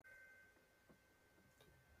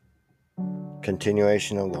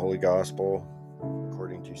Continuation of the Holy Gospel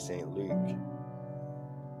according to St. Luke.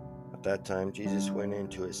 At that time Jesus went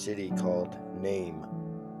into a city called Nain,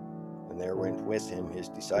 and there went with him his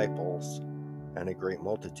disciples and a great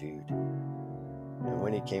multitude. And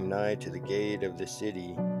when he came nigh to the gate of the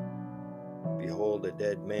city, behold, a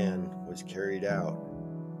dead man was carried out,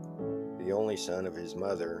 the only son of his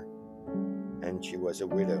mother, and she was a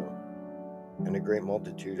widow. And a great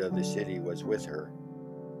multitude of the city was with her,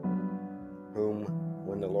 whom,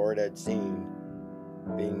 when the Lord had seen,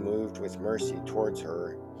 being moved with mercy towards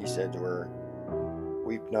her, he said to her,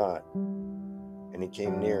 Weep not. And he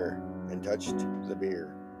came near and touched the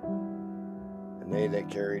bier. And they that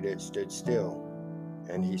carried it stood still.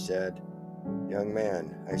 And he said, Young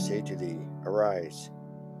man, I say to thee, arise.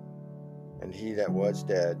 And he that was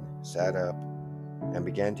dead sat up and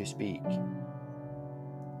began to speak.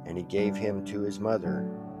 And he gave him to his mother.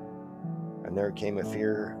 And there came a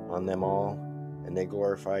fear on them all, and they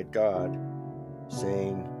glorified God,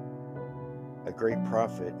 saying, A great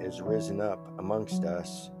prophet is risen up amongst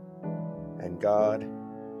us, and God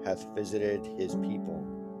hath visited his people.